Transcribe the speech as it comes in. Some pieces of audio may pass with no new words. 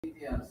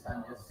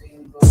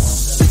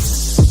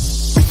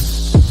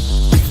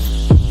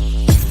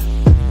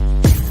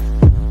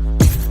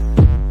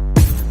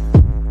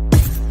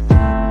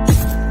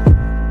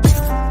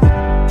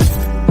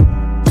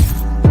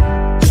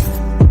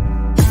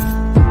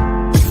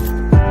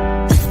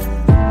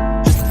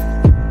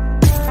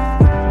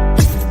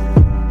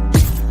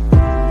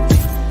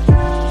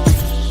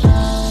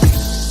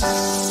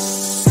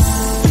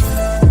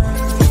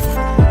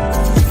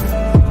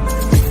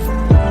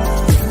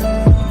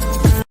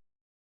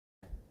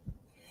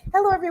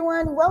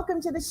everyone.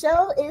 Welcome to the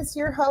show. It's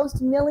your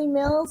host, Millie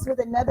Mills, with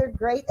another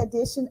great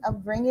edition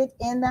of Bring It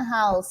in the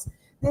House.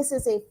 This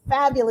is a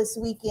fabulous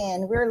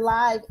weekend. We're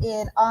live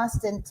in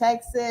Austin,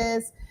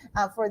 Texas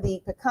for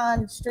the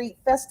Pecan Street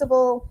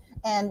Festival,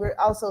 and we're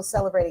also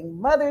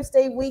celebrating Mother's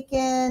Day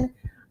weekend.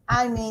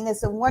 I mean,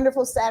 it's a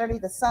wonderful Saturday.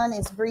 The sun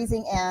is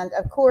breezing, and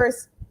of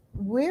course,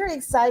 we're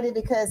excited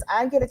because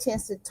I get a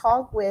chance to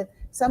talk with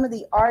some of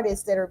the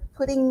artists that are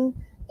putting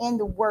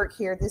into work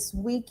here this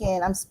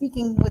weekend. I'm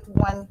speaking with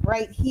one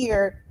right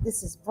here.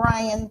 This is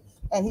Brian,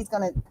 and he's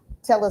going to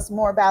tell us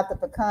more about the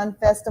Pecan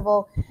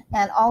Festival.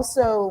 And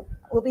also,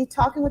 we'll be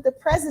talking with the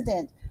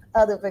president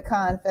of the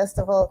Pecan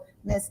Festival,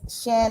 Miss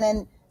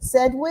Shannon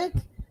Sedgwick.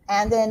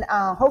 And then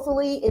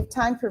hopefully, if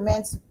time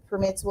permits,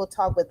 we'll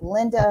talk with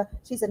Linda.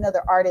 She's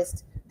another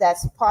artist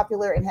that's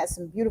popular and has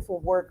some beautiful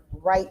work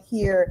right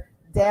here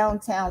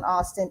downtown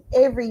Austin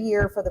every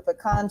year for the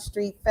Pecan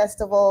Street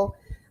Festival.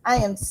 I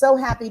am so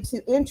happy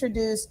to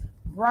introduce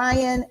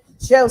Brian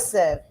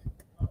Joseph.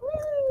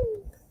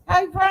 Woo!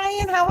 Hi,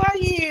 Brian. How are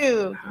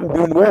you? I'm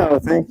doing well,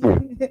 thank you.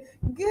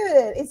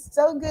 Good. It's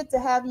so good to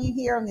have you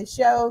here on the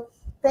show.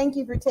 Thank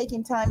you for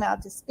taking time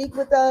out to speak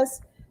with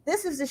us.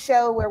 This is a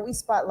show where we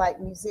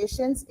spotlight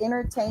musicians,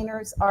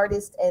 entertainers,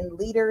 artists, and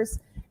leaders.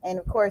 And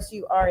of course,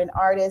 you are an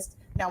artist.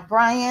 Now,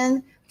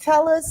 Brian,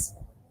 tell us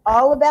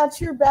all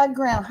about your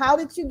background. How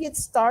did you get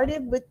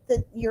started with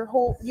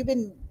you've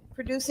been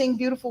producing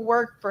beautiful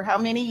work for how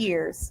many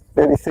years?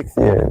 36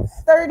 years.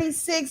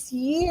 36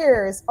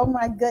 years. Oh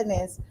my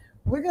goodness.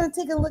 We're going to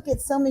take a look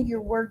at some of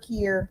your work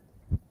here.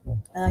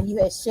 You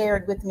had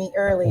shared with me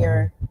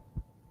earlier.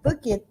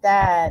 Look at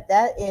that.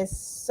 That is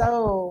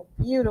so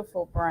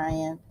beautiful,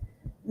 Brian.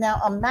 Now,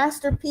 a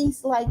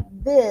masterpiece like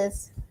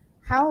this,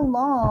 how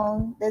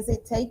long does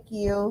it take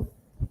you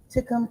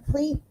to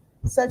complete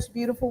such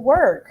beautiful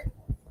work?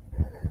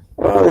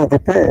 Well, it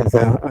depends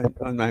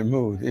on my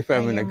mood. If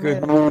I'm in a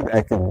good mood,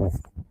 I can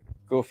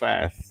go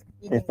fast.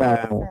 If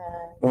I'm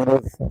one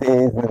of those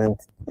days when I'm,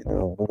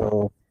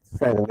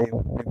 try to live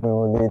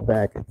more laid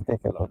back, it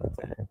takes a longer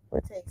time.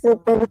 But it'll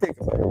probably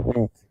take about a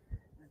week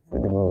for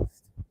the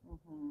most.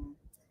 Mm-hmm.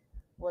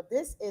 Well,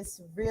 this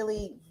is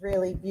really,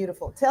 really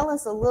beautiful. Tell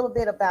us a little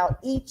bit about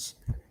each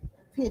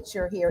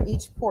picture here,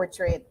 each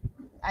portrait.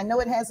 I know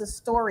it has a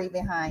story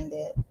behind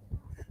it.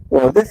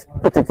 Well, this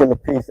particular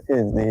piece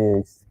is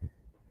the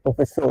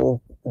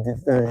official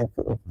design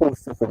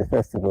poster for the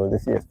festival,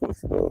 this year's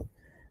festival.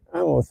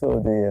 I'm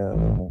also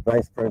the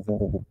vice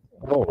president of the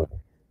board,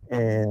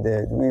 and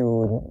we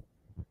would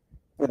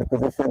in a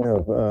position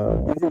of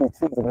usually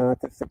choose an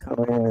artist to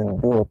come in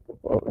and do a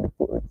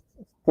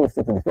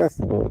poster for the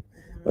festival.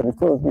 But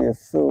because we are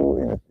so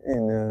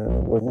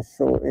wasn't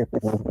sure if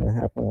it was going to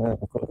happen or not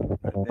because of the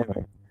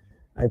pandemic,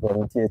 I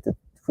volunteered to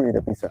create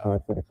a piece of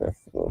art for the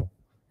festival.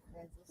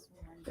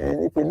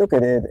 And if you look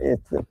at it,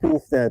 it's a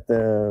piece that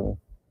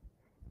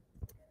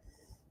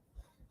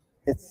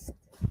it's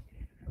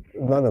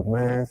a lot of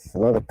mass, a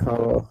lot of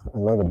color, a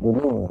lot of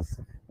balloons.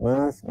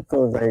 Mass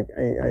because I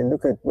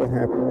look at what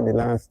happened in the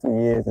last 2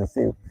 years and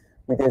see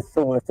we did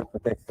so much to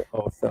protect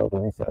ourselves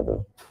and each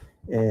other.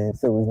 And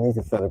so we need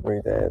to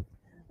celebrate that.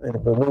 And the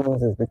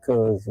balloons is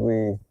because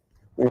we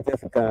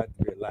just got to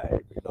be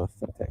alive in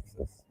Austin,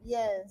 Texas.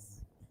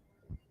 Yes,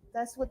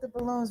 that's what the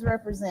balloons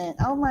represent.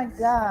 Oh my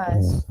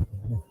gosh.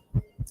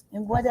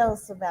 And what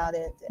else about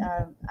it?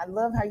 I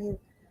love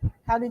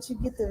how did you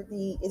get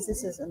is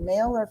this a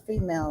male or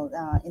female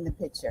in the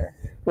picture?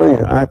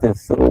 Well, art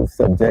is so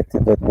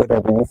subjective that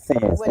whatever you see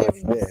is Whatever what's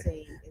you there.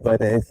 see.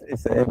 But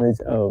it's an image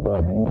of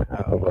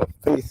a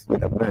face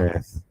with a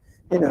mask.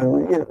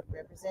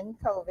 Representing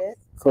COVID.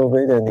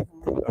 COVID, and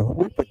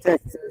we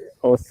protect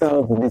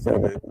ourselves and each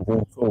other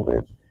during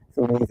COVID.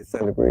 So we need to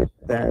celebrate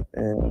that.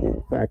 And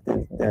the fact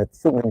is that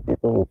so many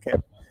people were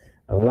kept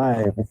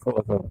alive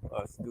because of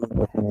us doing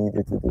what we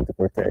needed to do to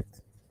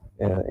protect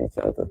each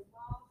other.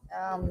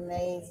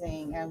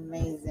 Amazing.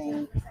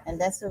 And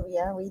that's what we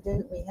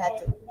do. We had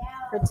to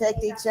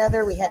protect each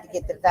other. We had to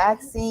get the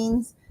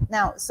vaccines.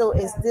 Now, so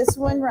is this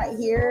one right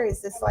here?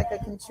 Is this like a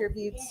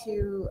contribute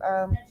to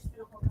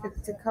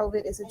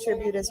COVID? Is a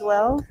tribute as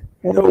well?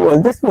 No,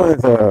 well, this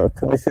was a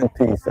commission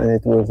piece, and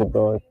it was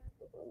about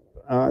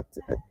art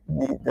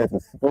that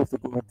was supposed to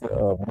go into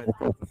a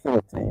medical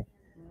facility,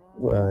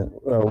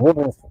 a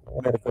women's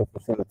medical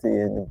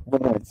facility, and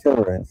women and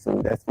children.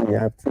 So that's where you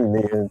have three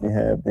layers. You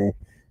have the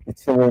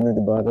children at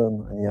the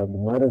bottom, and you have the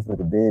mothers with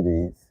the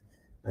babies,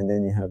 and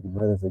then you have the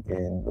mothers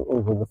again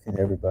overlooking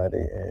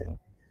everybody.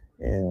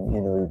 And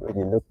when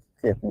you look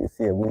carefully, you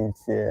see a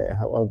wheelchair,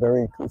 how I'm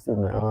very inclusive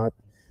in my art,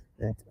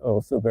 and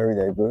also very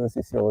diverse.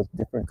 It shows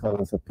different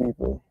colors of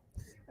people.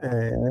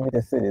 And let me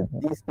just say that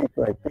these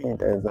people I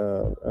paint as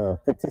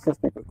fictitious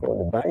people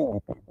called the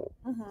Baini people,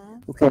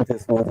 who came to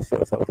this world to show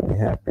us how to be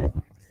happy.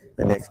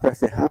 And they express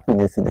their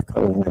happiness in the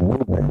colors and the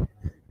movement.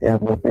 They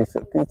have no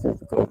facial features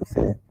because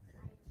they say,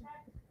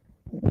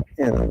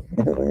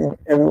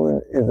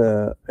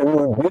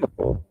 everyone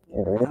beautiful.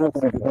 You don't have to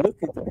be good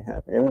looking to be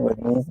happy.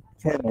 Everybody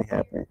can be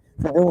happy.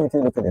 So I don't want you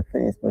to look at their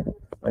face, but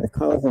by the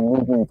colors and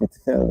movement, you can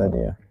tell that they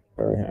are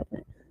very happy.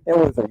 It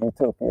was a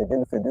utopia. They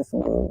look at this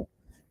world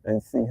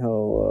and see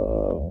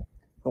how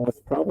much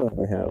problems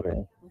we're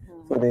having.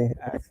 So they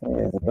asked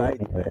me as a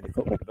Biden man, they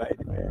call me the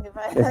Biden man.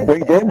 Let's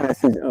bring their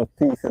message of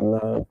peace and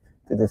love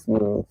to this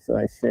world. So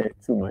I share it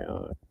through my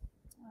art.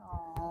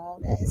 Oh,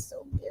 that is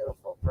so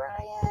beautiful,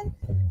 Brian.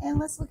 And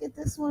let's look at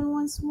this one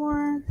once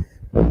more.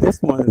 But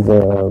this one is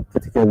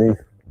particularly,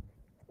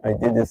 I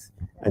did this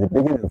at the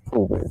beginning of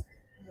COVID.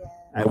 Yes.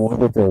 I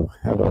wanted to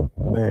have a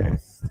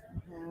mask.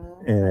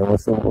 And I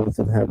also wanted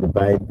to have the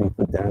Biden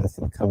people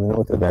dancing coming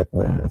out of that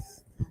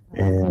mask.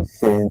 And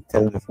saying,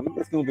 telling us,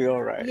 it's going to be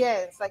all right. Yeah,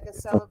 it's like a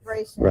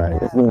celebration. Right,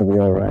 Yeah. it's going to be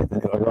all right.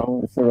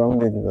 And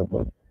surrounded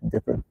about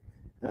different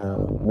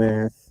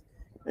masks.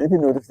 And if you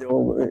notice, they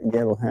all wear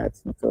yellow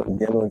hats because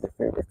yellow is their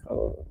favorite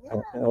color.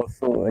 Yeah. And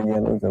also,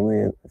 yellow is a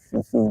way of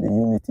showing the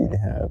unity they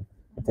have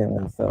within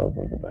themselves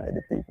and by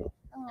the people.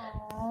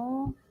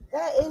 Oh,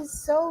 that is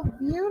so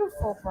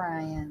beautiful,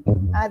 Brian.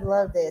 Mhm. I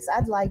love this.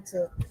 I'd like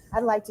to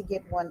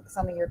get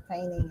some of your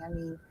painting. I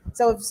mean,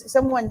 so if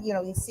someone,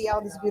 you see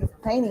all this beautiful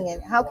painting,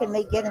 and how can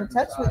they get in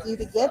touch with you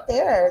to get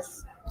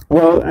theirs?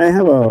 Well, I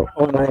have an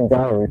online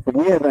gallery. For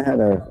years, I had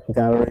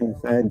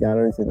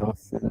galleries in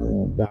Austin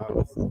and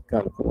Dallas and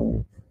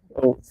California.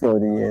 Oh, so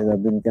the years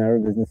I've been in gallery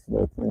business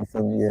for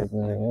 20-some years,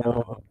 and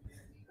now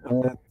I'm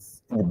not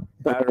in the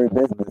gallery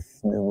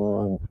business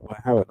anymore.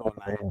 I have an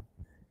online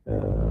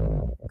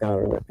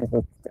gallery where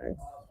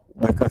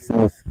my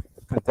customers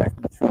contact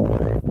me through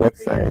my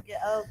website, Okay.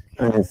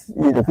 and it's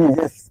if you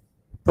just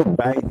put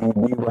Bydee,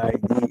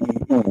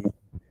 BYDEE,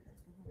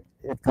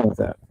 it comes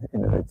up.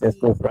 It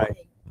just goes right.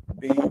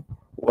 BYDEE.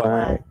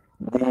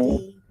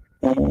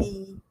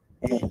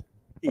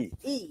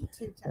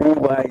 Two times.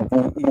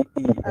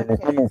 BYDEE, and it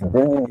Okay. means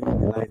bringing you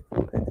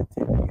delightful,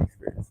 entertaining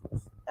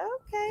experiences.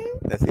 Okay.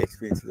 That's the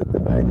experiences of the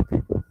Biden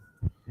people.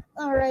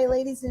 All right,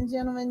 ladies and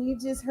gentlemen, you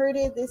just heard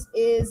it. This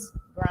is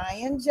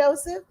Brian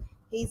Joseph.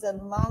 He's a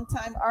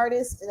longtime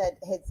artist that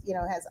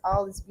has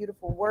all this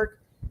beautiful work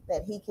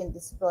that he can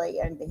display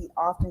and that he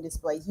often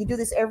displays. You do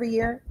this every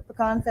year, the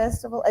Pecan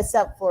Festival,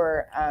 except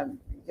for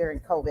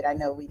during COVID. I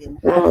know we didn't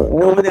have Well, it.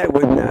 normally I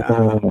wouldn't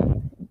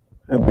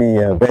be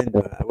a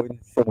vendor. I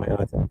wouldn't show my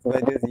art because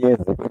I did it years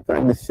ago. In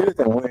fact, the shirt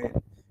I'm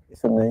wearing is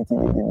from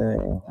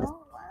 1989. Oh,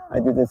 I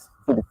wow. did this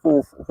for the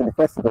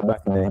festival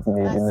back in I see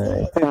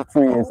 1989, it.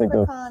 33 years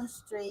ago. Pecan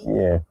Street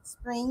Yeah.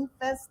 Spring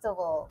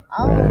Festival.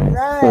 All Right.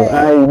 So right.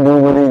 I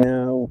normally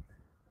now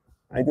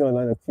I do a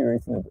lot of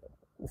curating of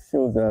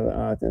shows of other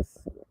artists,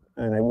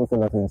 and I work a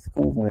lot in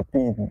schools, and I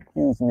paint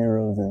huge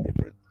murals in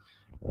different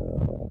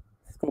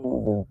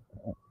schools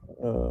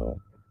and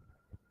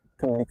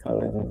community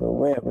colleges or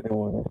wherever they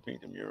want me to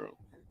paint a mural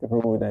to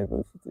promote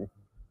diversity.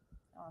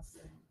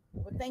 Awesome.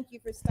 Well, thank you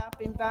for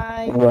stopping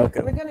by. You're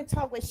welcome. We're going to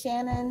talk with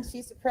Shannon.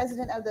 She's the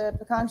president of the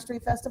Pecan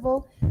Street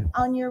Festival.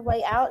 On your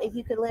way out, if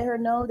you could let her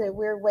know that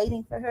we're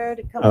waiting for her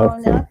to come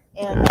on Okay. up.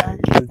 And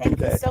We'll do thank you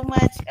that. so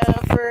much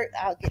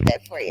I'll get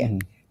that for you.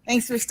 Mhm.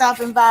 Thanks for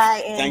stopping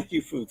by. And Thank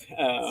you for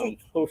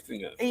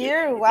hosting us.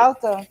 You're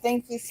welcome.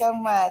 Thank you so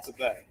much.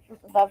 Bye.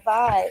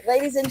 Bye-bye.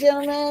 Ladies and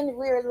gentlemen,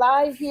 we're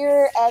live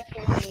here at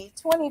the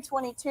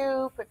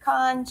 2022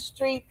 Pecan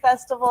Street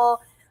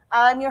Festival.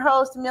 I'm your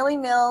host, Millie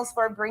Mills,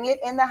 for Bring It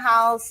in the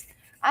House.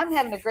 I'm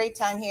having a great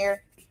time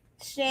here.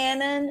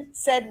 Shannon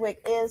Sedgwick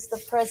is the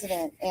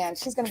president, and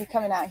she's going to be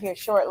coming out here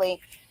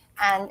shortly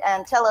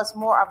and tell us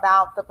more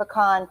about the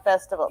Pecan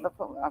Festival.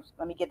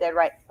 Let me get that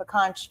right.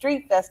 Pecan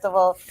Street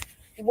Festival.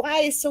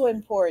 Why it's so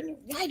important?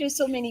 Why do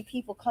so many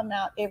people come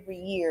out every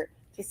year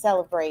to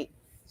celebrate?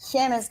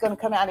 Shannon's going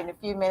to come out in a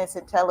few minutes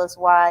and tell us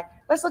why.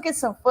 Let's look at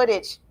some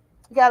footage.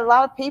 We got a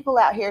lot of people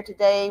out here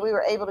today. We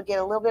were able to get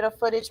a little bit of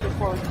footage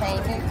before we came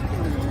in.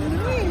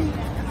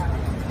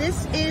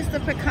 This is the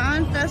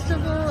Pecan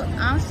Festival,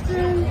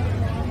 Austin.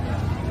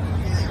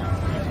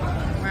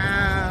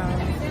 Wow.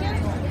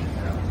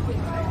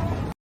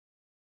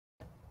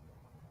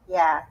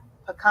 Yeah,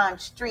 Pecan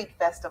Street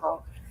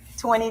Festival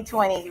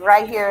 2020,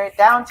 right here,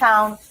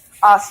 downtown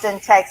Austin,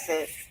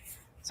 Texas.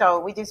 So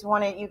we just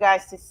wanted you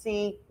guys to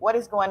see what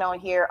is going on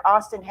here.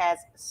 Austin has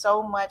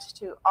so much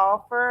to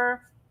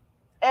offer.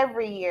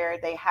 Every year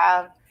they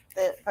have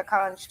the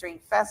Pecan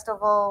Street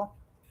Festival,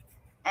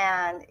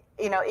 and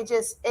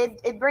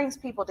it brings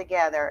people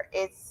together.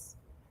 It's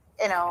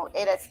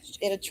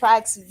it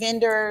attracts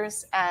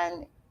vendors,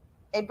 and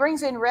it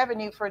brings in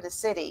revenue for the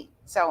city.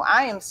 So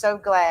I am so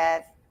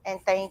glad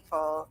and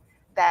thankful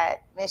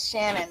that Miss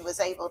Shannon was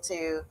able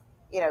to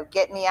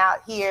get me out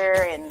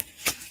here and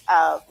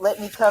let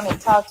me come and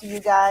talk to you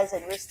guys,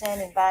 and we're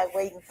standing by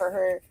waiting for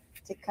her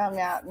to come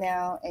out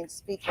now and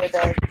speak with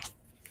us.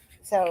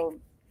 So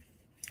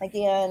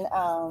again,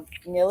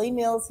 Millie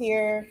Mills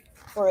here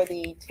for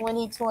the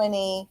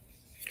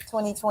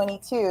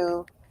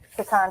 2020-2022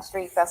 Pecan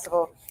Street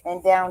Festival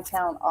in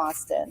downtown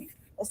Austin.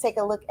 Let's take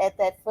a look at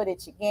that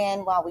footage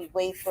again while we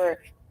wait for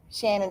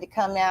Shannon to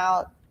come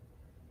out.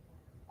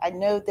 I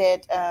know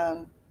that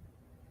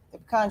the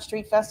Pecan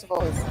Street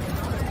Festival is...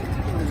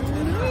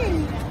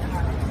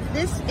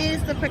 This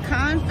is the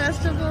Pecan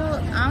Festival,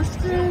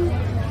 Austin.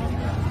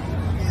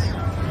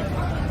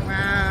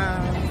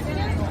 Wow.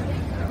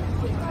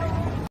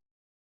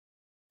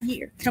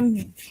 Here, come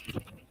here.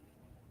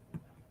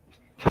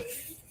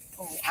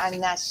 Oh, I'm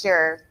not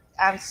sure.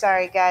 I'm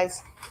sorry,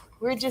 guys.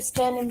 We're just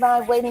standing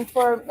by waiting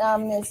for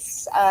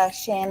Miss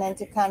Shannon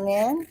to come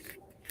in.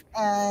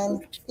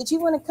 And did you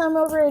want to come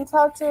over and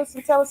talk to us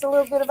and tell us a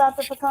little bit about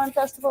the Pecan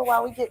Festival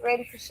while we get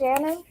ready for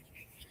Shannon?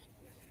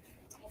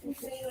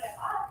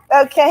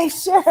 Okay,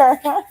 sure.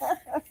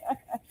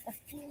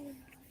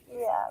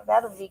 Yeah,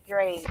 that'll be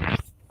great.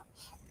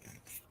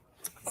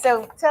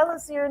 So tell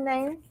us your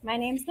name. My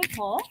name's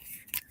Nicole.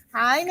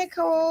 Hi,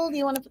 Nicole.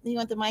 You want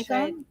the mic Should.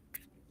 on?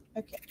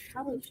 Okay.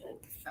 Probably should.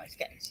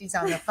 Okay. She's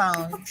on the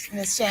phone.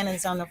 Miss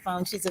Shannon's on the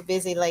phone. She's a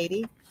busy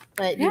lady,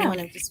 but you Yeah. want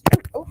to just.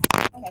 Oh,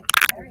 okay.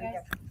 There we go.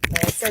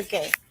 That's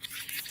okay.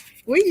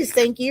 We just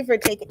thank you for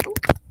taking. Oh,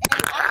 and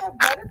I have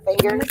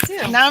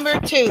Butterfinger number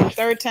 2.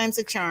 Third time's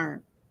a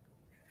charm.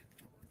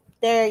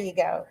 There you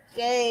go.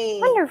 Yay.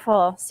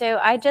 Wonderful. So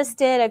I just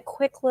did a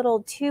quick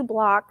little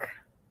 2-block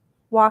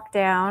walk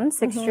down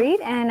 6th Mhm. Street,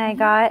 and I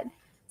got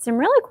some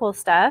really cool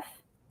stuff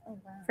Oh,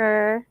 wow.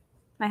 for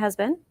my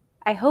husband.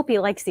 I hope he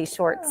likes these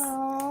shorts.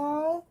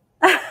 Aw.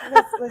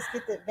 let's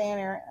get the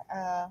banner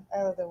out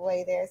of the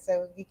way there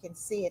so you can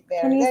see it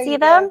better. Can you There see go.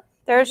 them?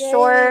 They're Yay.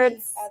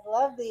 shorts. I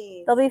love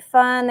these. They'll be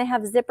fun. They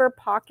have zipper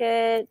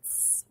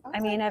pockets. Oh I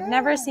my mean, I've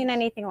never gosh. seen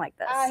anything like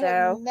this. I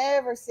have So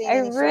never seen I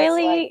any shorts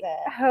really like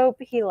that. hope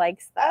he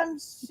likes them. I'm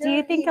sure Do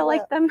you think he he'll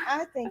like will. them?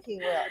 I think he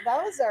will.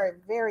 Those are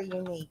very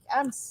unique.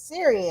 I'm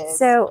serious.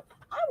 So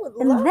I would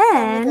and love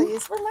then- some of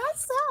these for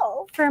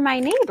myself. for my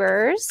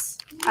neighbors,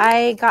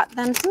 I got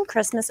them some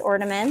Christmas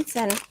ornaments.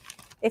 And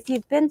if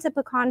you've been to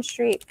Pecan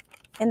Street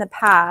in the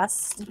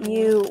past, Mhm.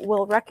 you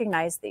will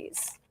recognize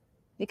these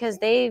because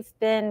they've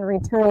been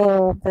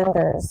returning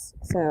vendors.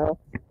 So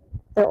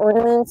the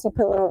ornaments, you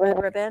put little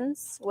red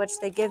ribbons, which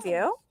they give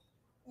you,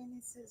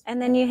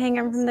 and then you hang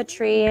them from the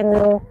tree, and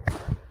then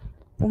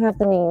they have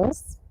the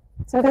names.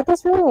 So I got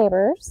this for my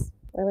neighbors.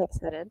 Really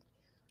excited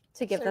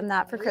to give them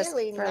that for Christmas,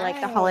 Really for like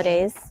the nice.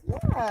 holidays.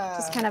 Yeah.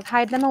 Just kind of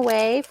hide them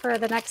away for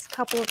the next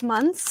couple of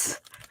months.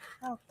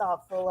 How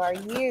thoughtful are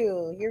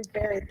you? You're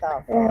very And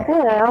thoughtful.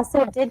 then I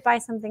also did buy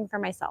something for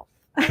myself.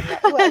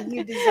 Well,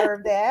 you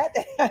deserve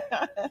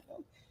that.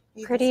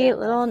 You Pretty deserve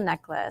little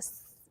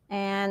necklace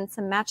and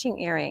some matching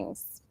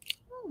earrings.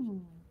 that.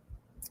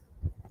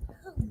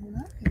 Oh,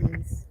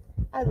 nice.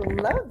 I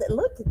love that.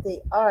 Look at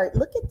the art.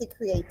 Look at the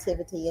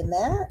creativity in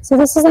that. So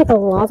this is like a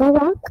lava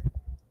rock.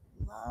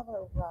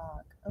 Lava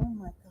rock. Oh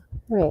my god.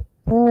 Right.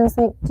 And I was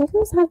like, do you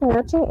guys have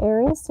matching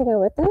earrings to go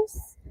with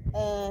this?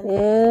 And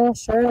And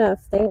sure enough,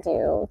 they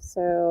do.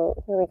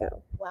 So here we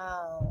go.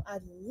 wow, I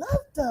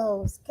love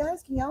those.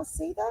 Guys, can y'all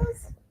see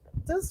those?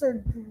 Those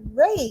are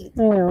great.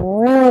 I know, I'm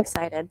really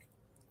excited.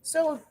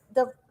 So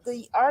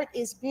the art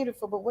is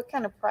beautiful, but what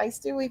kind of price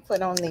do we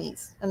put on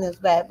these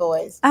bad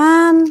boys?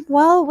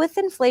 Well, with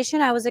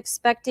inflation, I was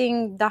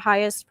expecting the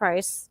highest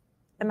price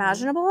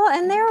imaginable,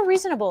 and they were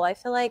reasonable. I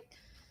feel like,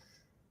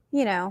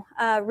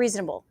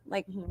 reasonable,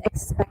 like Mhm.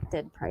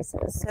 expected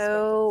prices.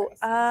 So,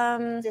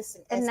 Just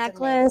an the estimate.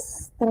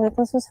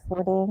 necklace was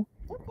 $40,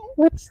 Okay.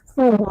 which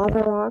for lava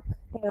rock,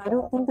 I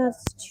don't think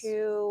that's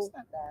too It's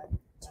not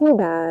bad.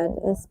 bad,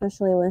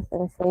 especially with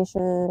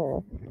inflation.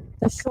 And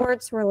the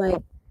shorts were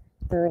like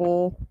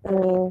 $30. I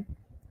mean,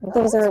 these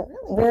that's are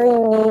really very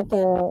unique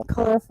and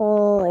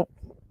colorful. Like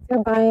if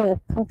you're buying a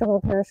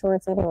comfortable pair of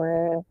shorts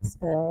anywhere, it's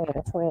been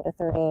 20 to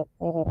 30,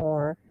 maybe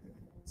more.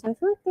 So I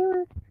feel like they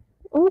were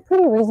all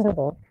pretty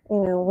reasonable,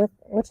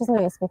 which is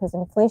nice because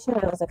inflation,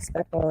 I was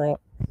expecting like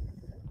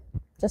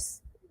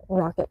just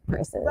rocket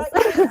prices. Right,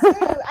 me too.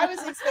 I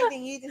was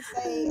expecting you to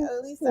say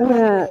at least Yeah,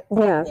 100.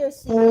 yeah. Here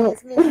she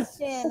is. Miss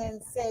Shannon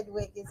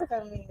Sedgwick is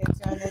coming to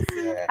join us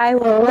here. I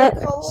will let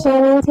Nicole,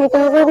 Shannon take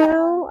over yeah,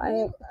 now. I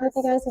you hope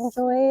you are guys so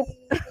enjoyed.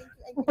 sweet.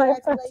 Thank you, and My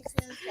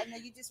congratulations. I know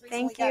you just recently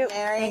Thank you. got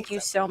married. Thank you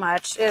so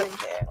much. Very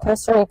good.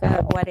 Costa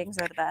Rica weddings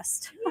are the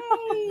best.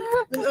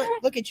 Yay.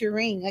 Look at your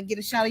ring. I get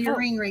a shot of your Oh.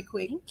 ring right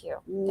quick. Thank you.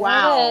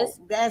 Wow. is.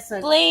 That's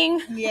a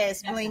Bling.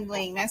 yes, bling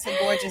bling. That's a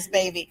gorgeous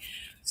baby.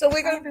 So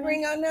we're gonna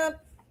bring on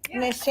up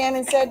Miss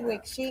Shannon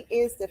Sedgwick. She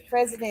is the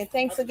president.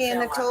 Thanks again,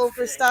 Nicole,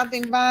 for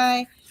stopping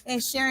by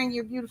and sharing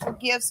your beautiful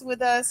gifts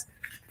with us.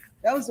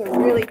 Those are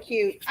really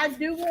cute. I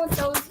do want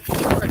those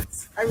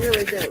shorts. I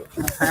really do.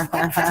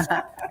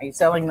 Are you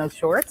selling those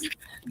shorts?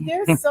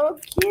 They're so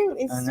cute.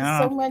 It's I just know.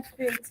 so much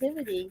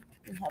creativity.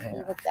 You help me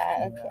Yeah. with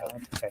that. Yeah, Okay.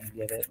 I'm trying to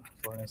get it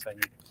for a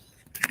second.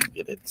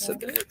 Get it so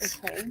that it's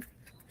Okay.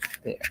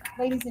 there.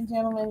 Ladies and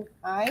gentlemen,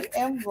 I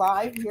am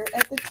live here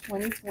at the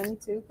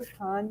 2022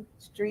 Pecan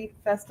Street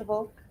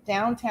Festival,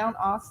 downtown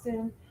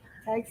Austin,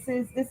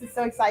 Texas. This is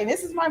so exciting.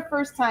 This is my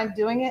first time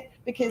doing it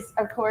because,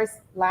 of course,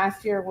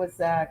 last year was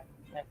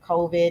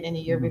COVID and the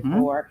year Mhm.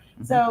 before.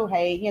 Mhm. So,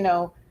 hey,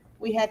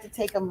 we had to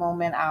take a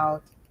moment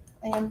out,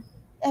 and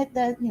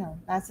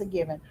that's a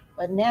given.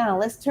 But now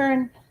let's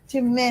turn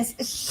to Miss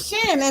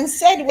Shannon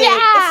Sedgwick, the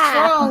Yeah!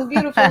 strong,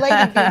 beautiful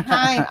lady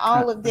behind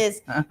all of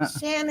this.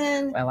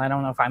 Shannon, Well, I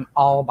don't know if I'm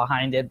all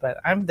behind it, but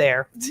I'm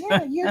there.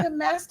 yeah, you're the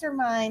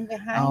mastermind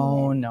behind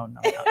Oh, it. no.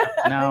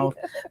 No.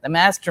 The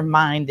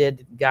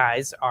masterminded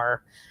guys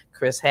are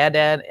Chris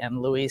Haddad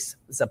and Luis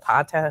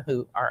Zapata,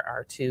 who are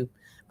our two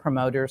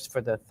promoters for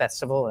the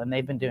festival, and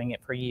they've been doing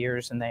it for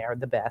years, and they are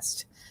the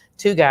best.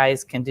 Two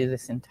guys can do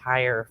this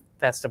entire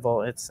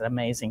festival. It's an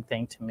amazing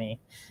thing to me.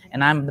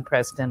 And I'm the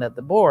president of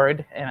the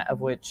board, of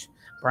which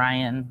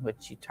Brian,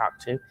 which you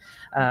talked to,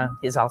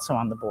 is also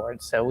on the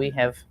board. So we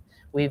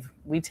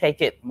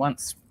take it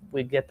once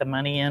we get the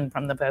money in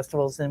from the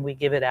festivals, and we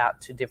give it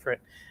out to different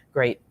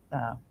great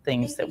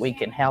things that we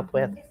can help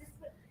with.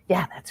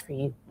 Yeah, that's for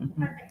you.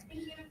 Mhm.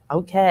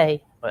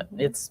 Okay, but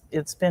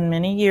it's been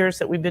many years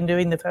that we've been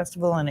doing the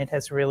festival, and it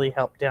has really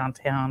helped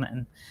downtown,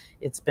 and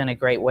it's been a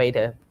great way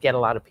to get a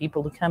lot of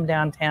people to come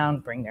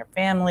downtown, bring their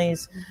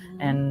families,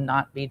 and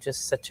not be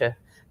just such a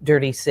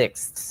dirty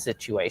Sixth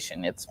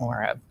situation. It's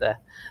more of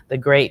the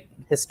great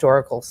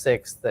historical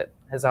Sixth that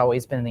has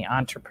always been the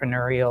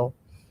entrepreneurial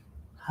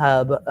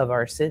hub of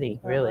our city,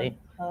 really.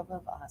 Hub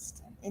of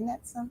Austin. Isn't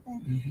that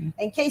something? Mm-hmm.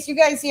 In case you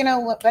guys,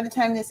 by the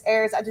time this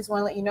airs, I just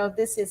want to let you know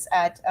this is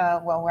at,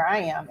 where I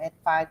am at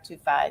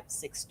 525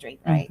 6th Street,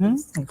 right?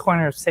 Mm-hmm. The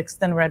corner of 6th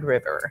and Red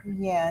River.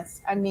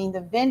 Yes. I mean, the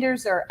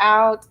vendors are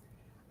out.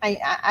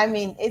 I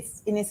mean,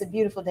 it's a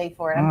beautiful day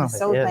for it. I'm just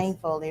so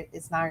thankful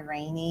it's not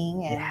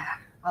raining. And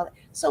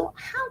so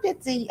how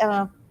did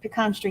the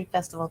Pecan Street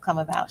Festival come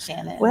about,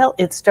 Shannon? Well,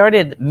 it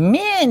started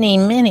many,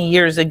 many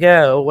years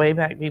ago, way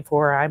back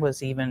before I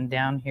was even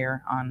down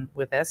here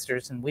with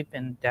Esther's, and we've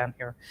been down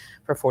here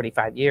for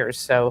 45 years.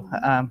 So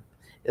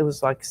it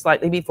was like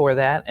slightly before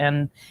that.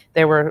 And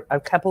there were a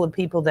couple of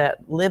people that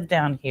lived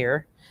down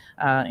here,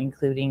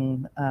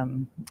 including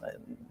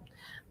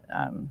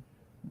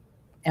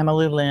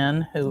Emily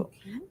Lynn, who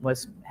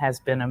has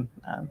been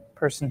a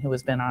person who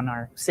has been on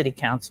our city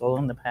council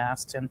in the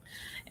past,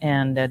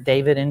 and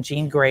David and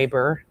Jean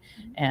Graber,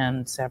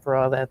 and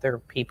several other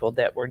people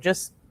that were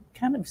just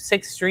kind of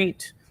 6th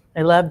Street.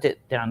 They loved it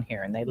down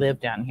here, and they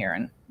lived down here,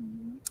 and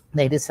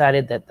they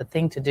decided that the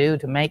thing to do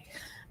to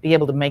be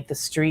able to make the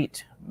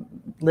street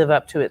live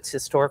up to its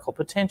historical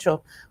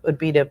potential would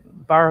be to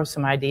borrow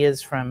some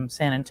ideas from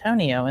San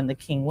Antonio in the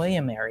King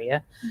William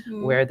area,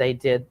 where they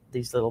did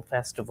these little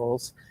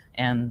festivals,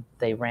 and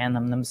they ran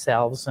them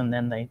themselves, and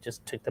then they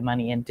just took the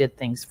money and did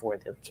things for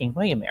the King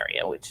William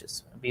area, which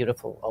is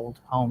beautiful old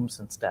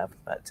homes and stuff.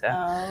 But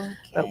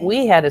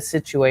we had a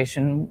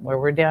situation where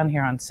we're down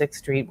here on 6th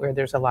Street, where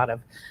there's a lot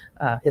of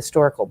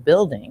historical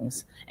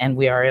buildings, and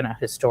we are in a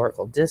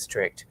historical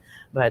district,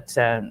 but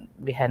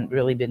we hadn't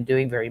really been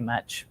doing very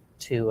much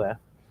to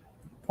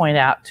point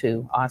out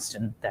to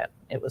Austin that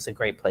it was a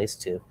great place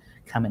to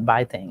come and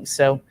buy things.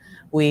 So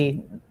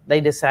they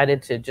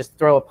decided to just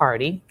throw a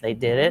party. They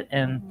did it,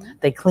 and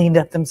they cleaned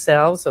up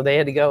themselves. So they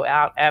had to go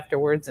out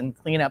afterwards and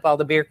clean up all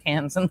the beer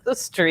cans in the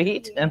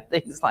street and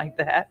things like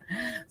that.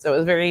 So it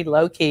was very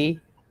low key,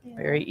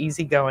 very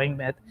easygoing.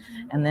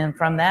 And then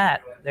from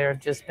that, there have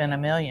just been a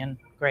million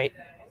great.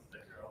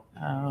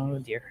 Oh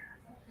dear.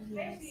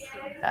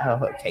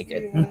 Oh, okay,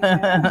 good.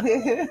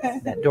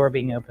 That door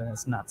being open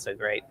is not so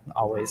great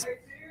always.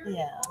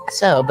 Yeah.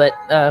 So, but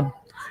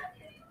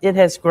it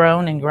has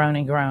grown and grown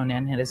and grown,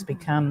 and it has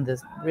become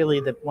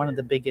one of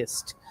the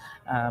biggest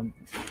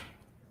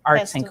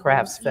arts and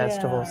crafts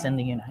festivals in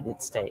the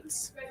United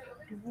States.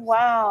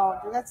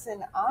 Wow, that's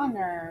an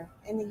honor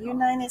in the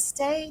United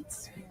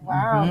States.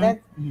 Wow,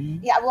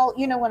 yeah. Well,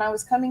 when I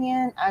was coming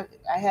in, I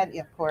had,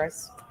 of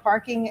course,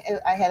 parking.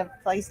 I had a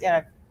place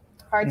at a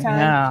hard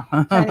time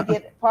trying to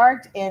get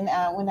parked, and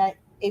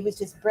it was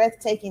just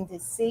breathtaking to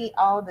see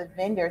all the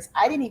vendors.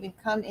 I didn't even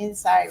come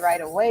inside right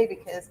away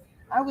because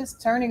I was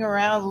turning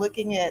around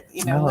looking at,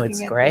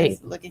 looking at great.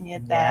 this, looking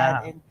at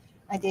that, and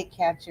I did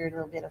capture a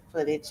little bit of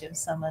footage of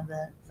some of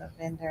the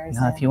vendors.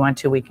 If you want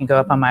to, we can go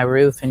up on my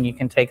roof and you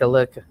can take a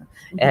look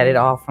at it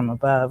all from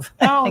above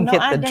and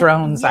get the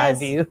drone's eye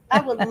view.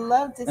 I would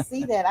love to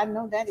see that. I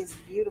know that is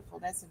beautiful.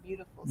 That's a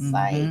beautiful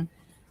site.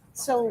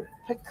 So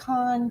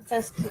Pecan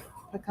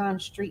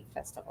Street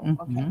Festival.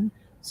 Okay.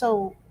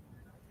 So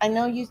I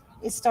know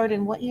it started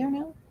in what year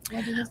now?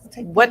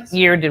 What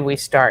year did we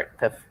start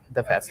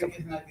the festival?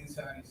 I think it's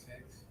 1976.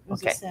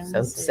 Okay,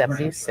 so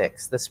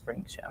 76, the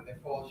spring show. And the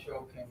fall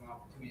show came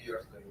out 2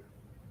 years later.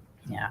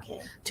 Yeah.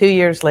 Okay. 2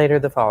 years later,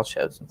 the fall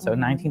shows. So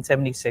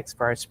 1976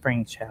 for our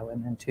spring show,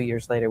 and then 2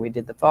 years later we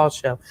did the fall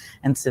show,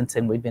 and since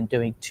then we've been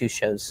doing 2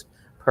 shows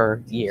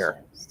per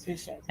year. Two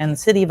shows. And the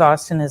City of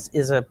Austin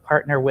is a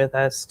partner with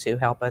us to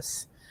help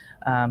us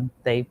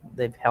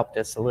they've helped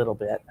us a little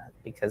bit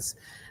because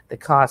the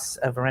costs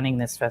of running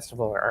this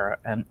festival are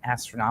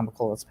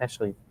astronomical,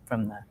 especially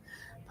from the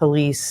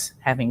police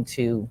having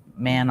to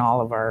man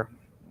all our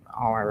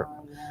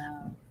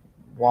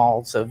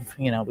walls of,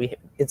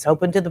 it's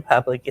open to the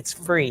public, it's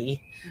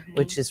free,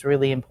 which is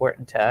really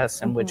important to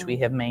us, and which we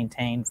have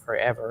maintained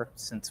forever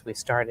since we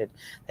started,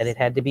 that it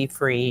had to be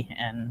free.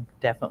 And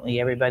definitely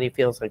everybody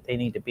feels like they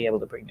need to be able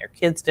to bring their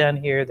kids down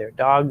here, their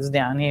dogs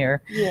down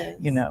here, Yes.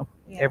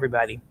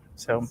 everybody.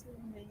 So That's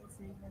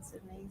amazing. That's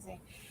amazing.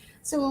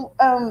 So,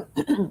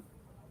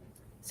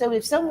 so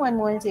if someone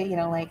wanted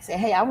to, like say,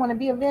 hey, I want to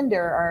be a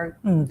vendor, or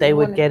they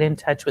would get in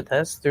touch with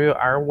us through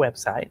our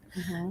website,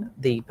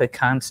 the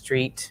Pecan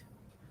Street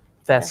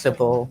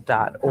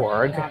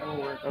Festival.org. Okay,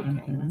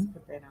 let's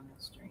put that on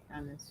the street.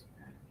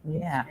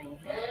 Yeah. Screen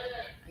here.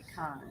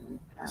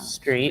 Pecan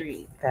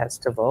Street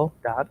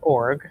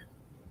Festival.org.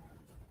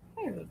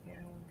 There we go.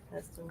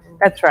 Festival.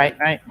 That's right.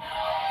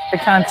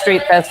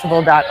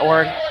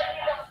 PecanStreetFestival.org.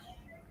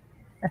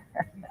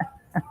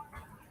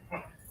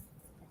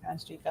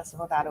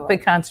 PecanStreetFestival.org.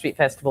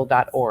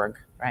 PecanStreetFestival.org,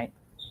 right?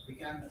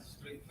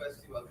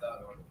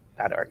 PecanStreetFestival.org.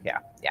 .org, yeah.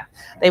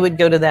 They would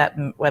go to that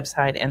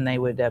website and they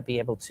would be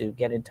able to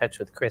get in touch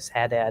with Chris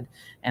Haddad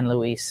and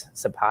Luis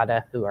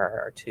Zapata, who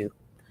are our two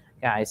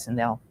guys, and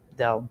they'll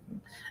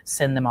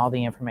send them all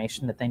the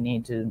information that they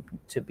need to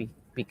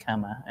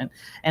become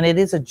and it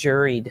is a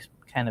juried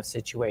kind of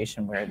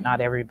situation where not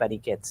everybody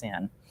gets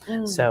in.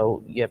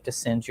 So you have to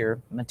send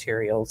your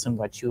materials and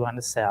what you want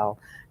to sell,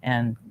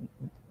 and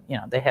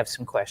they have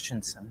some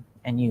questions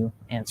and you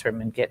answer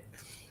them and get.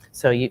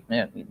 So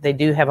they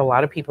do have a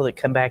lot of people that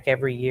come back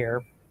every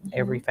year,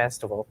 every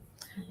festival,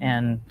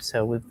 and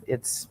so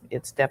it's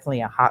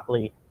definitely a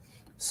hotly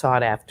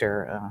sought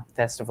after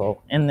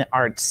festival in the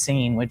arts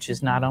scene, which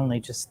is not only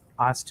just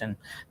Austin,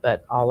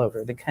 but all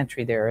over the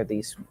country. There are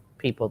these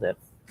people that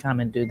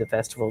come and do the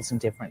festivals in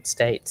different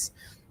states,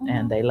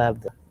 and they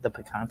love the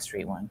Pecan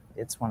Street one.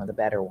 It's one of the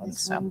better ones.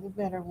 It's So. one of the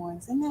better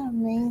ones. Isn't that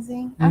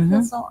amazing? I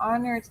feel so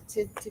honored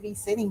to be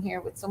sitting here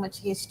with so much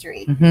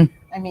history.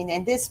 I mean,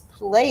 and this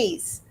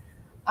place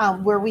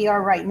where we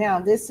are right now,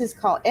 this is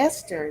called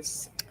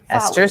Esther's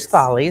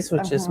Follies,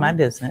 which is my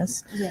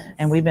business. Yes.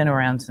 And we've been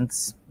around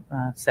since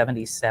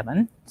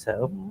 77,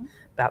 so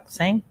about the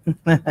same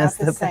as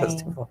the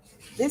festival.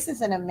 This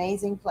is an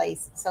amazing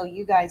place. So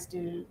you guys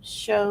do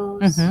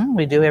shows.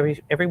 We do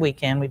every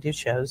weekend. We do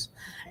shows,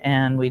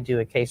 and we do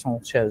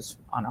occasional shows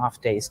on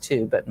off days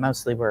too. But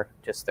mostly we're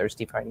just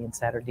Thursday, Friday, and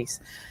Saturdays.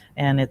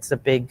 And it's a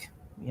big,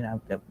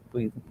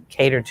 we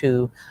cater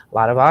to a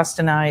lot of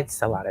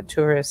Austinites, a lot of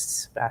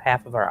tourists. About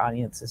half of our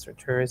audiences are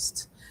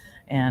tourists,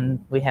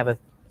 and we have a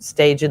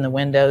stage in the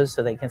windows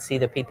so they can see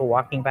the people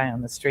walking by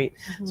on the street.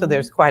 So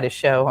there's quite a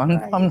show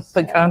on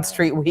Pecan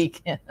Street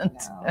weekend.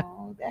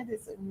 No, that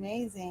is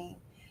amazing.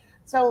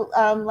 So,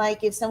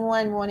 like, if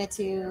someone wanted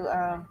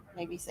to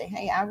maybe say,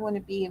 "Hey, I want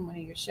to be in one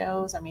of your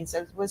shows," I mean,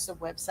 so what's the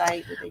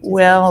website? Would they just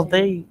Well, go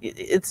to?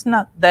 it's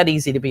not that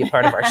easy to be a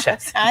part of our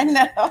shows. I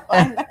know.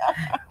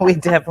 We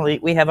have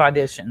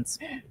auditions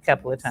a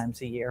couple of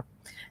times a year,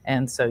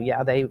 and so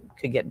they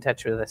could get in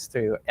touch with us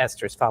through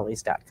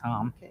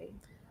Esther'sFollies.com. Okay.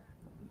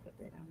 Put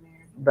that on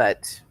there.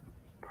 But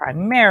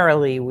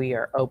primarily we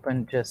are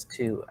open just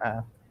to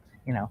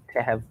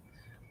to have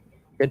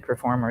good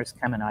performers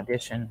come and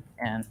audition,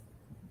 and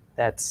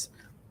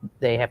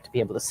they have to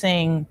be able to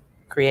sing,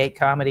 create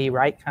comedy,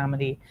 write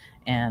comedy,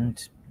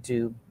 and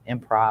do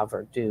improv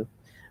or do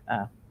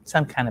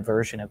some kind of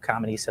version of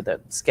comedy, so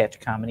that sketch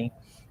comedy,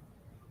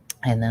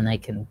 and then they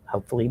can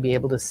hopefully be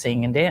able to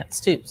sing and dance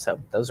too. So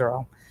those are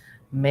all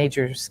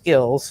major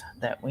skills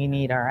that we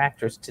need our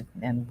actors to,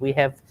 and we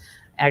have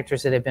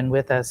actors that have been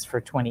with us for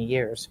 20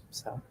 years.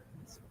 So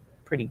it's a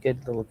pretty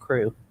good little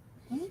crew.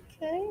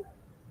 Okay.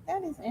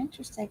 That is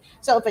interesting.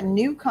 So if a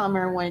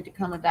newcomer wanted to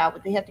come about,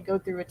 would they have to go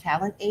through a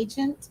talent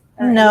agent?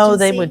 Or No,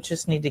 they agency? would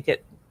just need to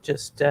get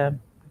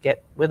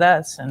with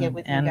us and, Get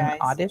with you and guys.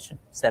 audition,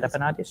 set up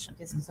an audition.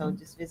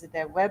 Just visit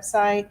their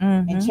website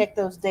Mhm. and check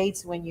those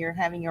dates when you're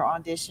having your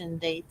audition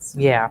dates.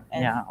 Yeah,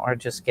 And- or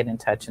just get in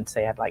touch and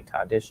say, I'd like to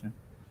audition.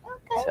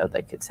 Okay. So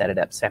they could set it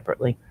up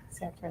separately.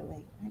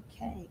 Separately.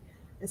 Okay.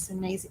 That's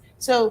amazing.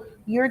 So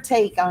your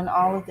take on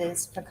all of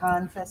this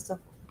Pecan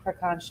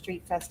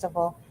Street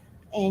Festival,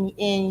 and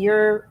in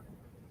your,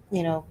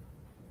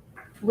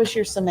 what's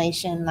your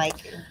summation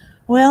like?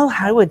 Well,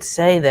 I would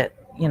say that,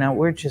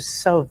 we're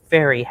just so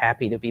very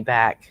happy to be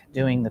back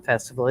doing the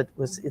festival.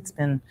 It's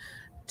been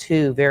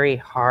 2 very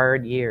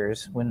hard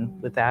years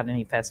without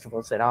any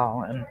festivals at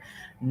all, and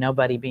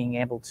nobody being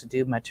able to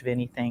do much of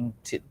anything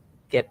to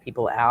get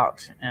people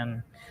out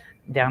and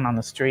down on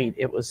the street.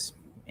 It was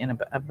in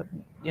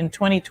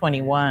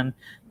 2021,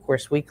 of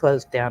course, we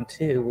closed down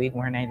too. We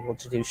weren't able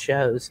to do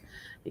shows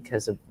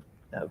because of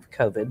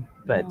COVID,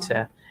 but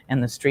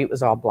and the street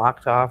was all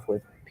blocked off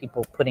with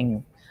people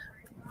putting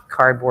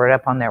cardboard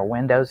up on their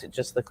windows. It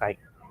just looked like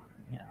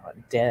a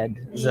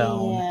dead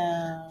zone.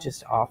 Yeah.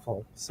 Just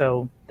awful.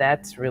 So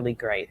that's really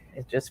great.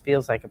 It just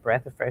feels like a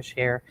breath of fresh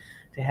air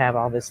to have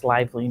all this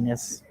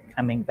liveliness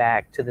coming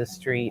back to the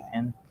street,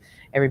 and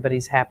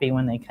everybody's happy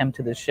when they come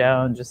to the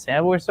show and just say,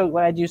 "Oh, we're so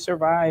glad you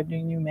survived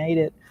and you made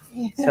it."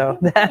 So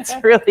that's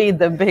really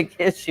the big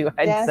issue,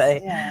 I'd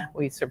say. Yeah.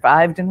 We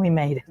survived and we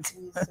made it.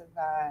 You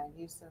survived.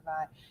 You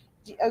survived.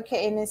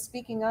 Okay, and then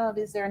speaking of,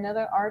 is there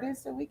another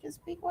artist that we can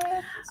speak with?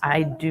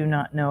 I do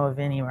not know of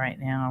any right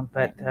now,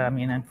 but I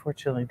mean,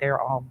 unfortunately, they're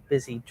all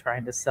busy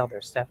trying to sell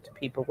their stuff to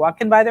people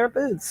walking by their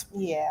booths.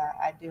 Yeah,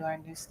 I do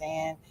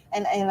understand.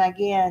 And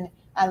again,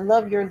 I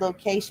love your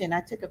location.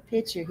 I took a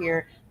picture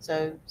here,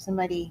 so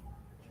somebody.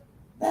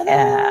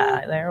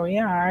 Yeah, there we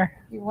are.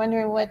 You're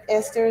wondering what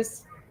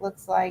Esther's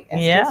looks like?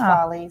 Esther's Yeah.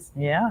 Follies.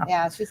 Yeah.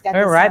 Yeah, she's got.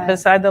 We're the right sign.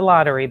 beside the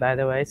lottery, by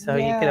the way, so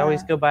you could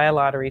always Yeah. go buy a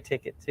lottery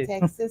ticket too.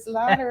 Texas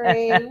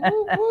Lottery.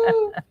 Woo,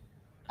 woo.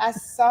 I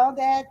saw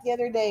that the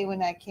other day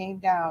when I came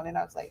down, and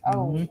I was like,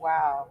 "Oh Mhm.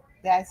 wow,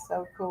 that's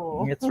so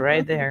cool." It's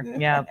right there.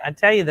 Yeah, I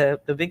tell you,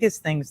 the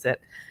biggest things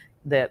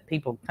that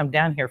people come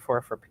down here for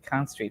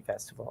Pecan Street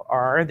Festival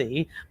are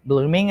the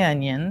blooming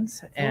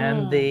onions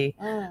and the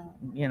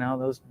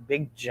those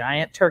big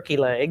giant turkey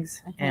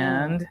legs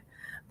and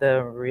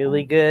the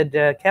really good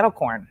kettle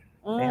corn.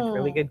 They have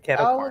really good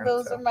kettle corn. Oh,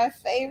 those so are my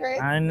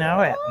favorites. I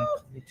know it. Oh,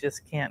 You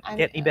just can't I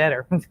get any know.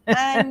 better.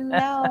 I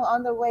know.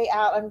 On the way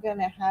out, I'm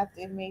gonna have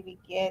to maybe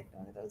get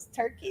one of those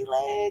turkey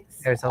legs.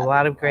 There's a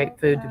lot of great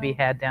food to be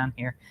had down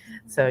here.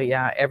 So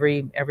yeah,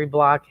 every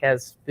block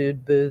has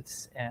food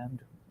booths, and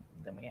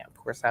then we of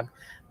course have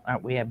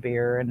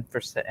beer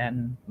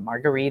and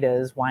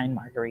margaritas, wine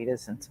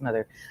margaritas, and some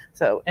other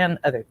and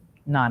other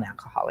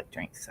non-alcoholic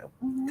drinks. So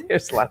Mhm.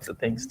 there's lots of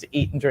things to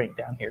eat and drink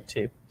down here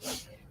too.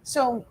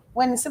 So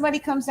when somebody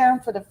comes down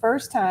for the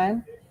first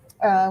time,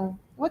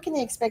 what can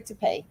they expect to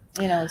pay?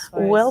 As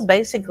far Well, as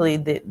basically,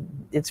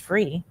 it's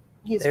free.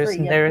 it's There's free,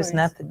 of there's course.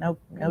 nothing, no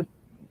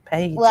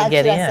pay Well, to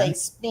get should I say in.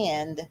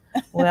 spend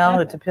Well,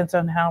 it depends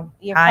on how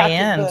your high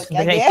end. pocketbook,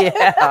 I guess.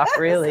 Yeah,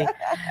 really.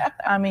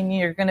 I mean,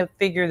 you're going to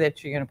figure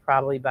that you're going to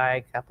probably buy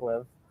a couple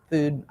of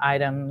food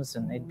items,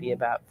 and they'd be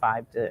about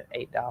 $5 to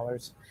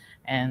 $8.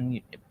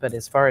 But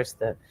as far as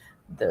the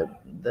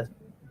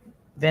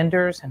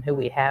vendors and who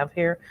we have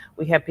here,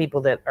 we have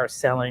people that are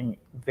selling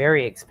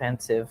very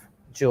expensive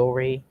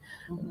jewelry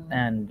Mhm.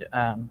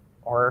 and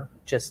or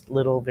just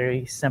little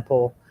very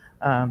simple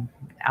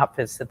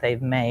outfits that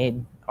they've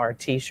made, or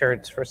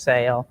T-shirts for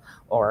sale,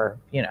 or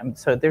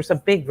so there's a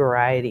big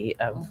variety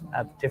of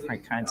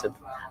different kinds of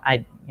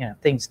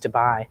things to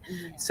buy.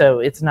 Yeah. So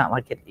it's not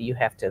like you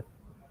have to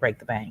break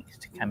the bank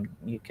to come.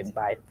 You can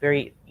buy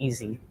very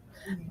easy,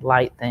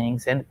 light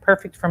things, and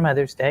perfect for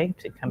Mother's Day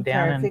to come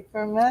down Perfect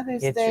for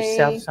Mother's and get Day.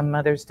 yourself some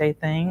Mother's Day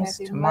things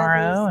Happy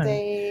tomorrow Mother's and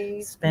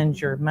Day.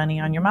 spend your money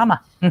on your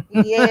mama.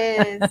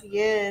 Yes,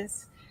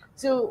 yes.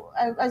 So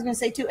I was going to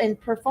say too, and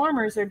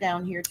performers are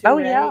down here too. Oh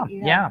right? yeah,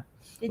 You yeah.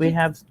 did We you-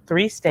 have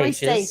three stages.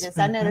 3 stages.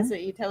 I know Mhm. that's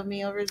what you told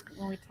me over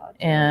when we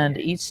talked. And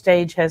each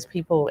stage has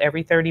people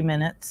every 30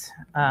 minutes,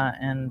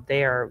 and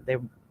they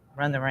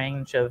run the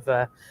range of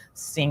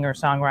singer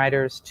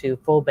songwriters to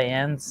full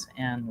bands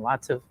and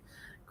lots of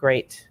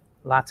great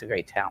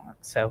talent.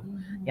 So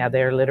yeah,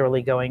 they're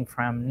literally going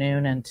from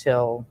noon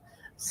until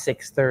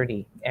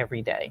 6:30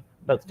 every day,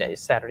 both days,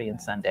 Saturday and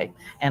Sunday,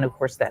 and of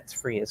course that's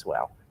free as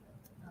well.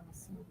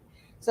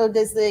 So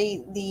does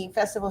the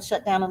festival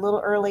shut down a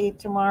little early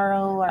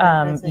tomorrow? Or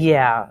does it-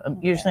 Yeah, Okay.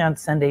 usually on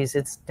Sundays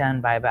it's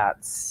done by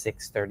about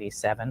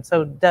 6:37.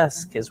 So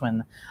dusk is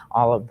when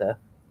all of the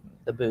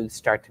booths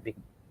start to be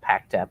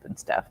packed up and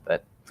stuff.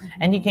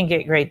 And you can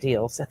get great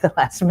deals at the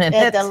last minute.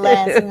 At the too.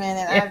 last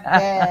minute, I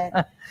Yeah.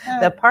 bet.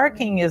 The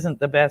parking isn't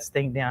the best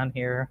thing down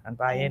here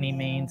by any know.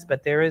 means,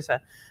 but there is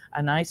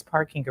a nice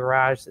parking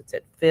garage that's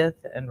at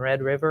 5th and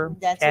Red River,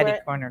 That's catty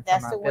where- corner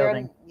That's from the our word.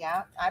 building.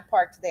 Yeah, I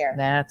parked there.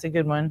 That's a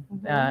good one.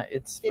 Mhm.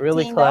 It's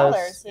really $15.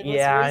 close. It was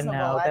Yeah, I reasonable.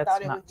 know. I That's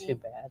thought it not would be too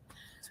bad.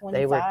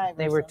 25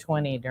 They or were something.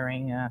 20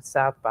 during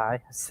South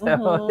by, so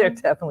Mhm. they're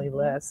definitely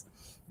less.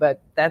 But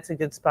that's a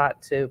good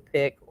spot to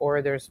pick.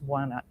 Or there's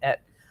one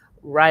at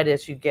right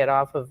as you get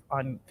off of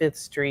on 5th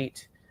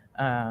Street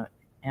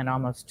and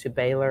almost to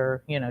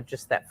Baylor.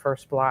 Just that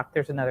first block.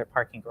 There's another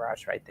parking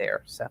garage right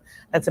there. So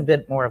that's a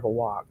bit more of a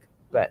walk.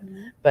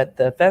 Mhm. But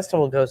the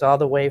festival goes all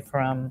the way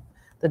from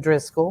the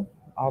Driscoll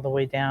all the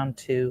way down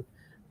to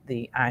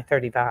the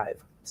I-35.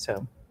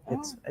 So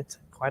it's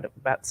quite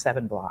about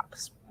 7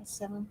 blocks.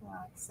 7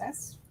 blocks.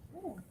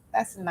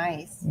 That's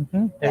nice.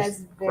 There's That's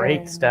very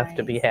great stuff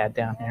to be nice. had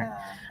down here.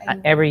 Yeah.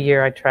 And- Every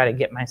year I try to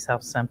get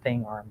myself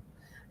something,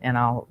 and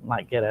I'll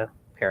get a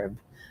pair of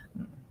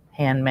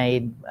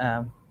handmade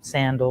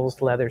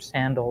sandals, leather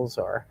sandals,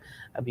 or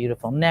a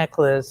beautiful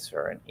necklace,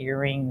 or an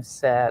earring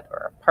set,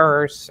 or a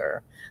purse,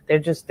 or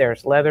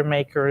there's leather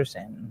makers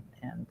and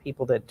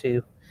people that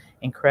do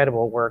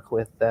incredible work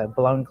with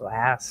blown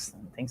glass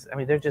and things. I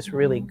mean, they're just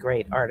really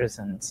great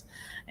artisans.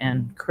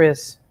 And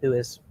Chris, who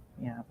is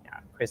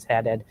Chris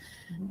Haddad,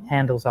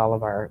 handles all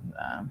of our.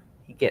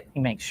 He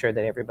makes sure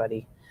that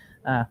everybody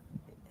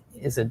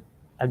is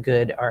a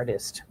good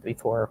artist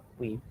before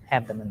we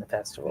have them in the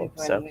festival.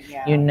 So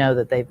Yeah. you know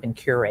that they've been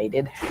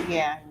curated.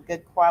 Yeah,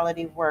 good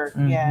quality work.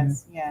 Mhm.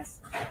 Yes, yes.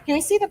 Can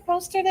we see the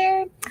poster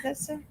there?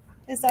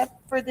 Is that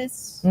for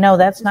this? No,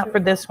 that's not for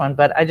this one,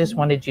 but I just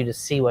wanted you to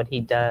see what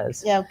he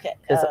does. Yeah, okay.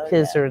 Because Oh,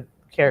 his yeah. are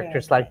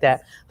characters Very like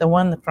that. The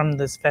one from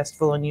this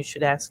festival, and you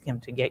should ask him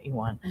to get you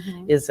one,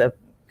 Mhm. is a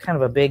kind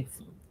of a big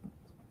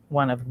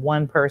one of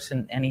one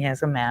person, and he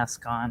has a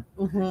mask on,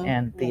 Mhm.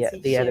 and Yes, he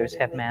the others shared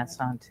it have with masks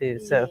me. on too.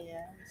 So Yeah, he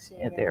yeah,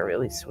 shared they're it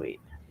really with me. sweet.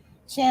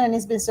 Shannon,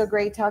 it's been so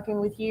great talking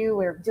with you.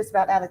 We're just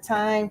about out of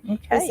time. This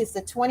Okay. is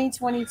the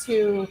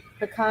 2022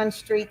 Pecan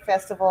Street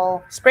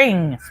Festival.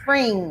 Spring.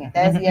 Spring.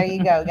 There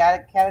you go.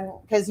 Got it.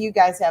 Because you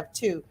guys have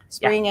two,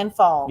 spring and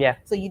fall. Yeah.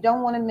 So you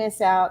don't want to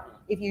miss out.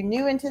 If you're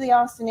new into the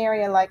Austin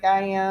area like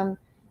I am,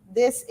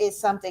 this is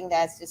something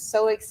that's just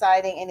so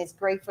exciting and it's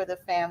great for the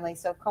family.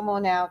 So come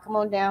on out, come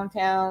on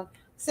downtown,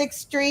 6th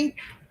Street,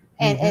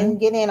 and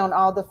get in on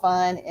all the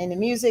fun and the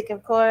music,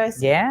 of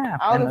course. Yeah.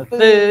 All and the the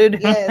food.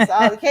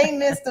 Yes, can't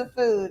miss the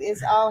food.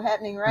 It's all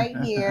happening right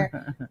here.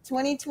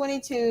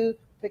 2022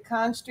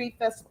 Pecan Street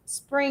Festival,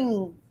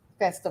 Spring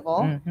Festival.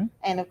 Mhm.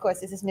 And of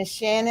course, this is Miss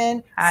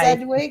Shannon Hi.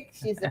 Sedgwick.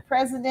 She's the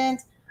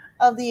president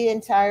of the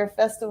entire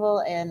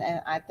festival. And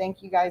I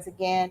thank you guys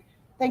again.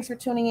 Thanks for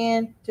tuning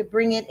in to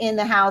Bring It in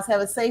the House.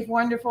 Have a safe,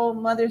 wonderful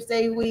Mother's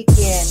Day weekend.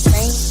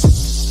 Thanks.